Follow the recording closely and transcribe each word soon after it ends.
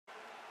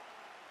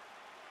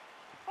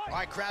All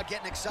right, crowd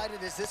getting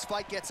excited as this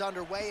fight gets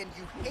underway, and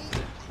you hate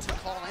to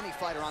call any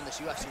fighter on this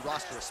UFC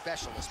roster a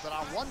specialist, but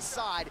on one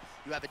side,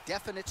 you have a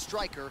definite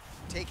striker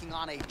taking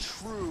on a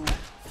true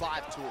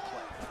five-tool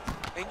player.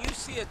 And you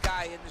see a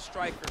guy in the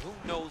striker who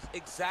knows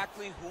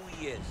exactly who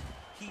he is.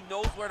 He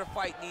knows where the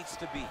fight needs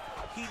to be.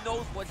 He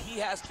knows what he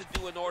has to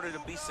do in order to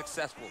be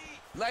successful.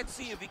 Let's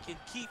see if he can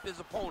keep his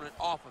opponent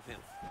off of him.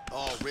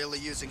 Oh, really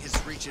using his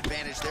reach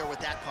advantage there with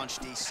that punch,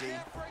 DC.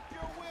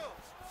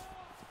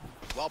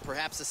 Well,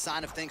 perhaps a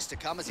sign of things to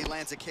come as he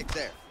lands a kick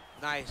there.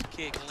 Nice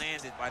kick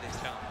landed by this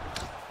gentleman.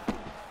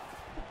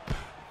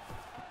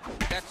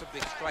 That's a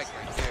big strike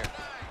right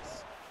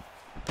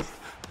there.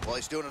 Well,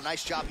 he's doing a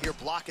nice job here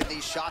blocking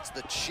these shots.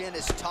 The chin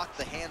is tucked,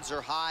 the hands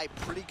are high.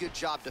 Pretty good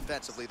job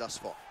defensively thus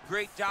far.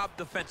 Great job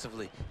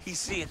defensively. He's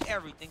seeing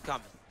everything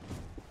coming.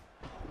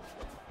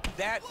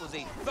 That was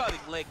a thudding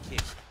leg kick.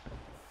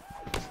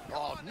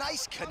 Oh,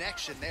 nice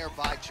connection there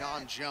by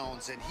Jon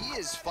Jones, and he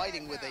is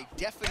fighting with a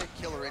definite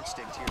killer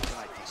instinct here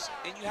tonight, DC.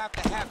 And you have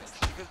to have it,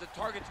 because the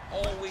target's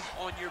always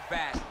on your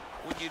back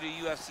when you're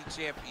the UFC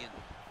champion.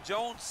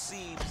 Jones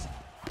seems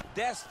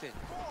destined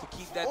to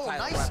keep that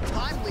title. Nice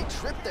timely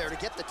trip there to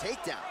get the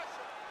takedown.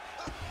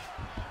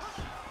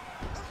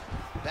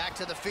 Back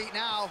to the feet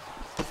now.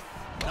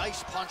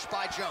 Nice punch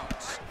by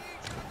Jones.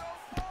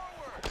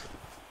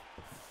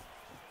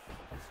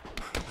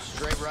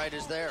 Straight right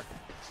is there.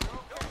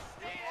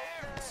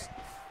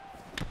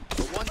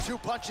 The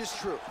 1-2 punch is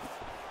true.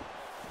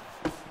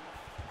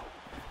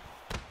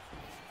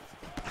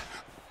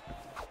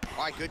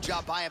 All right, good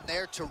job by him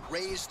there to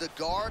raise the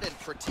guard and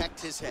protect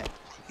his head.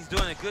 He's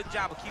doing a good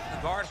job of keeping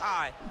the guard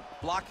high,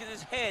 blocking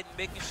his head, and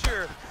making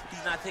sure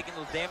he's not taking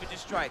those damaging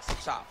strikes up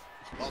top.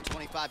 Well,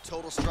 25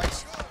 total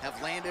strikes have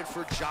landed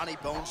for Johnny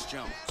Bones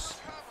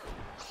Jones.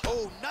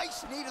 Oh,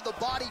 nice knee to the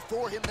body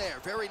for him there.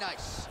 Very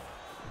nice.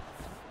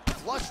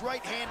 Flush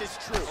right hand is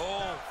true.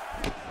 Oh.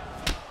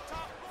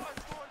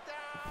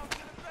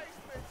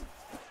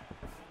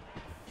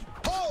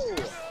 Oh!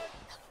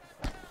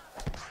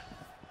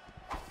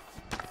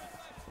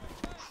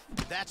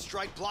 That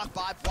strike blocked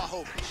by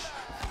Blachowicz.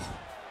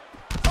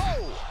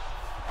 Oh!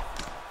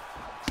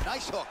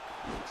 Nice hook.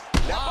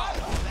 Wow,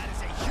 that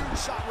is a huge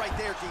shot right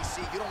there, DC.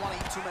 You don't want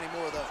to eat too many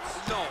more of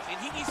those. No, and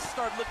he needs to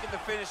start looking to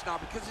finish now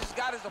because he's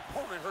got his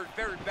opponent hurt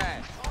very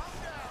bad.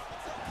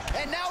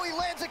 And now he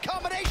lands a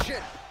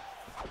combination.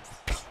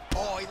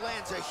 Oh, he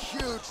lands a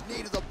huge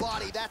knee to the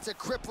body. That's a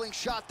crippling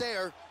shot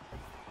there.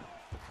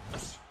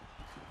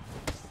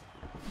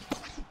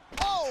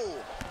 Oh!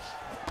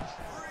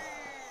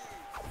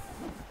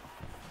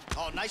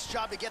 Oh, nice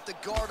job to get the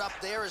guard up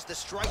there as the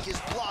strike is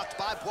blocked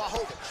by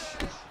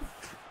Blachowicz.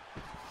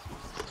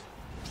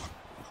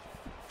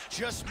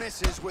 Just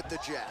misses with the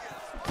jab.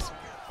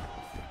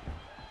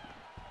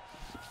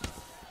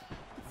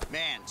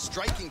 Man,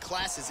 striking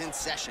class is in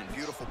session.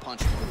 Beautiful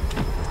punch.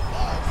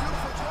 Oh,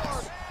 beautiful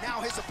guard. Now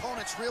his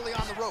opponent's really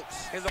on the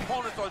ropes. His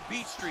opponent's on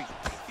Beach Street.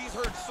 He's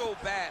hurt so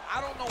bad.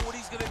 I don't know what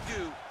he's gonna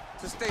do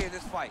to stay in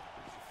this fight.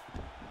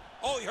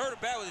 Oh, he hurt him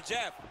bad with a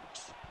jab.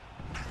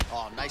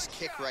 Oh, nice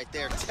kick right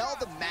there. Tell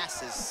the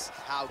masses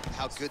how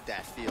good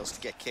that feels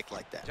to get kicked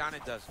like that. John,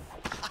 it doesn't.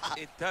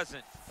 It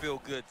doesn't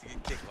feel good to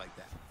get kicked like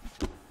that.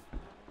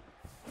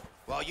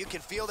 Well, you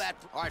can feel that.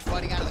 All right,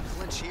 fighting out of the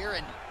clinch here,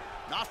 and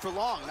not for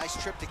long.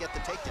 Nice trip to get the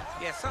takedown.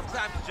 Yeah,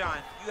 sometimes, John,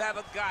 you have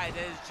a guy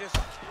that is just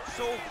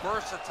so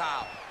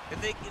versatile.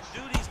 If they can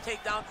do these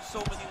takedowns in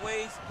so many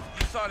ways,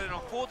 you saw it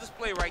on full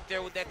display right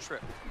there with that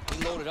trip.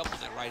 He loaded up on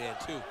that right hand,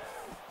 too.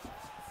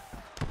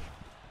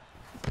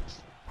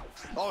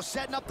 Oh,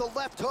 setting up the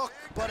left hook,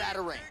 but out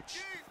of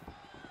range.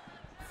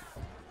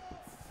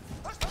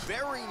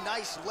 Very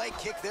nice leg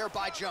kick there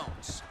by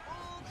Jones.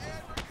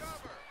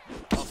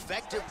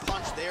 Effective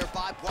punch there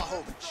by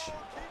Blachowicz.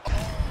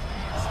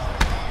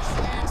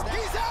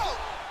 He's out!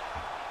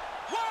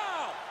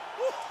 Wow!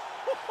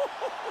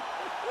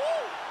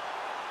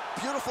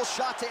 Beautiful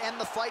shot to end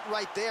the fight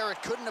right there.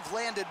 It couldn't have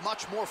landed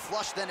much more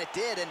flush than it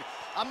did, and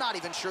I'm not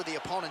even sure the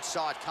opponent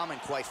saw it coming,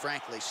 quite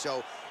frankly.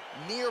 So,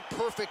 near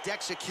perfect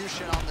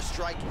execution on the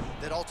strike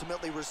that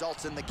ultimately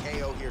results in the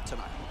KO here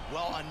tonight.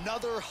 Well,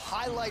 another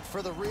highlight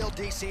for the real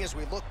DC as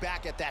we look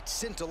back at that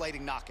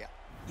scintillating knockout.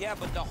 Yeah,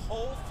 but the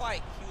whole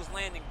fight, he was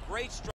landing great strikes.